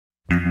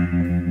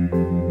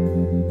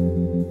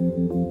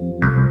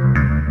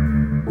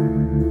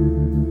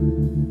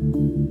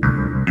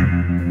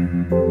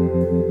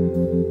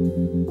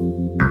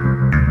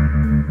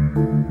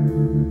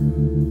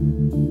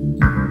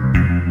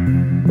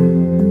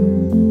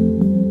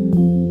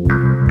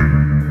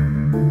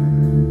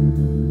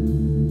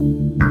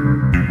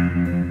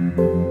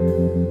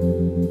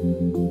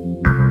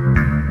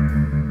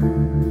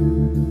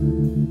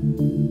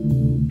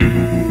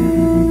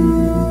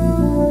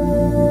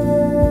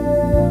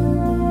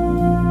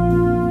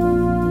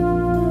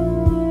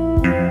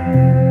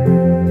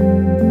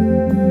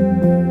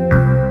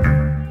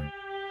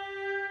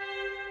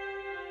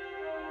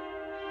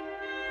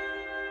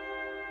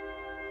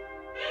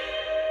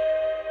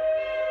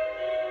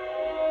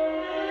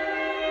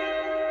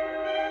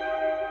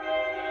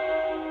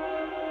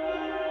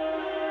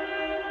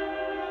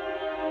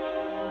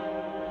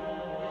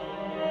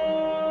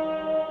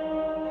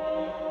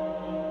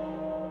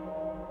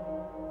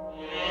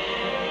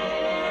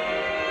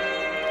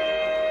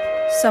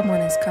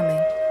Someone is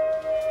coming.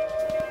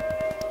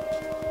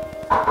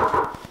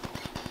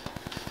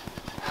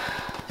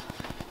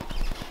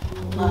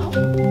 Hello?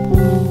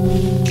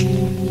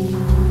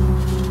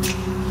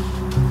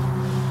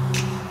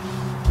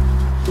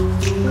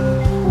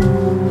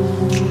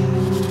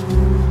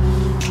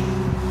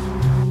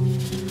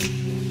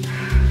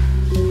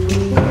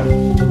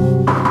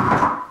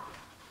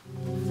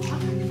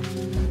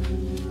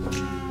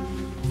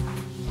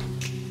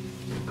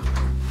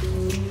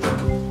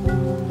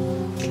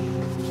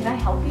 Can I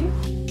help you?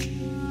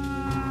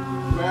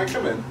 May I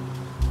come in?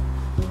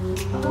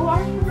 Who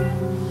are you?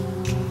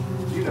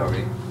 You know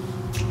me.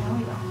 No,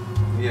 we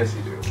don't. Yes,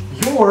 you do.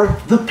 You're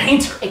the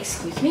painter.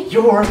 Excuse me?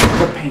 You're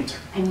the painter.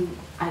 I mean,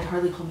 I'd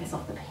hardly call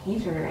myself the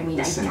painter. I mean,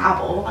 Listen, I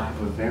dabble. I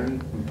have a very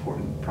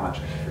important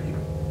project for you.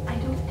 I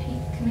don't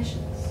take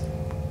commissions.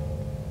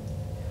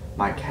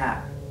 My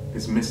cat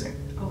is missing.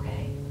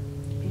 Okay.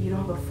 But you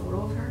don't have a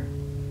photo of her?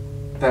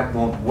 That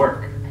won't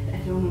work. I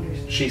don't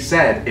understand. She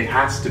said it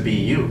has to be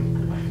you.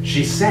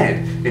 She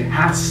said it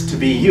has to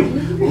be you. Can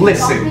you really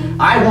Listen, help me?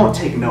 I won't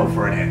take no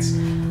for an answer.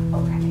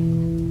 Okay.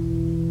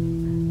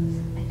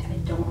 I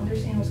don't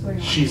understand what's going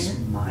on She's here.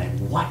 my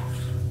wife.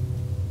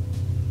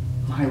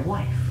 My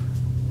wife.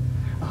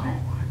 Oh,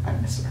 I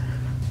miss her.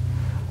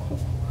 Oh,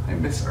 I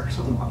miss her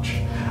so much.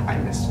 I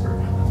miss her.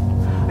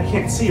 I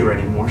can't see her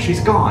anymore.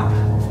 She's gone.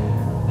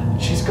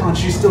 She's gone.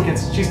 She still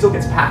gets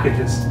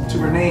packages to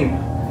her name.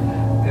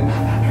 And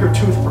her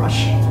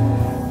toothbrush.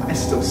 I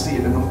still see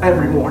it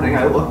every morning.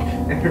 I look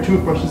and her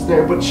toothbrush is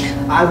there, but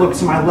I look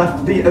to my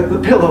left, the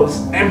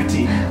pillow's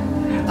empty.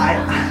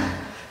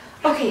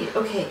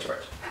 Okay,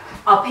 George.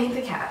 I'll paint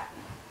the cat.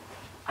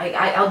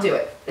 I'll do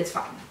it. It's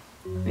fine.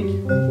 Thank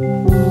you.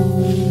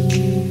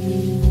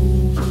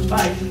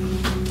 Bye.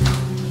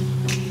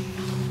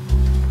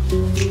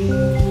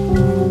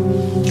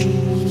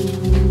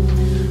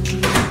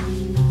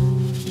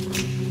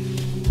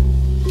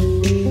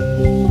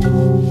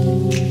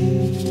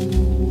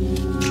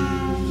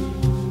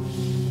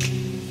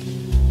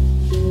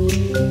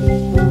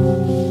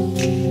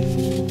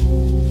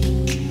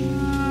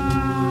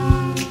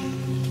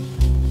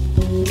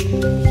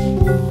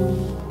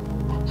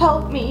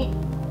 Help me.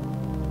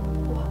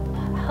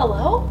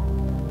 Hello?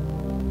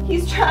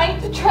 He's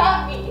trying to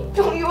trap me.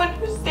 Don't you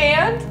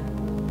understand?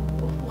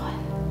 What?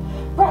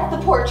 Wreck the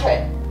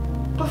portrait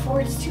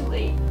before it's too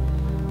late.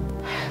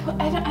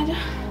 I don't.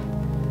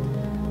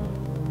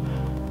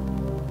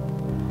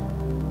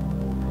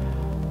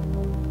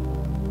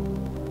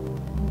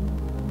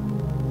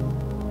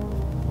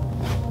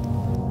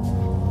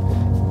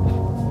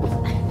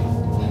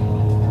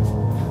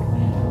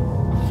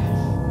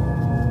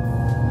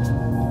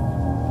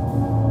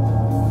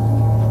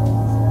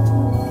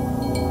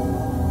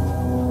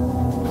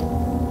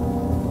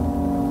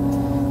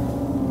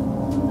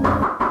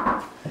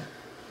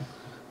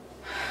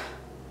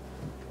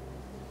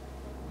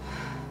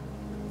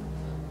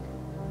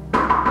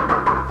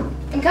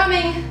 I'm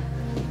coming.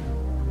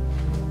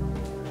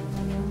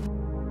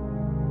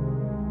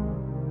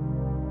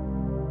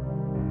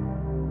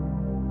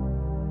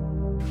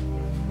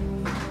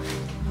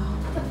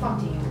 What the fuck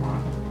do you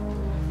want?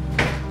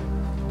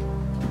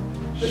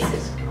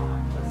 She's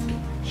gone. Listen.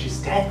 She's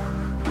dead.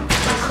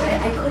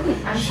 I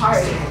couldn't. I'm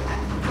sorry.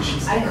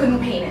 I couldn't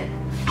paint it.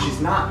 She's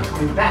not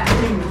coming back.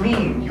 What do you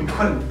mean you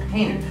couldn't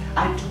paint it?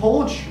 I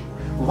told you,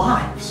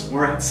 lives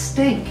were at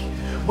stake.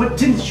 What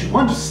didn't you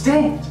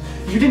understand?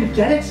 You didn't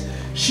get it?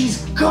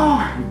 She's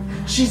gone.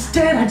 She's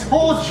dead. I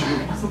told you.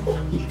 I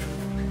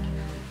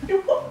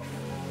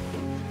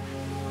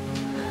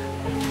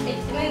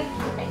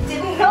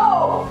didn't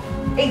know.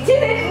 I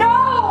didn't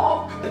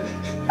know.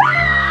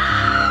 Ah!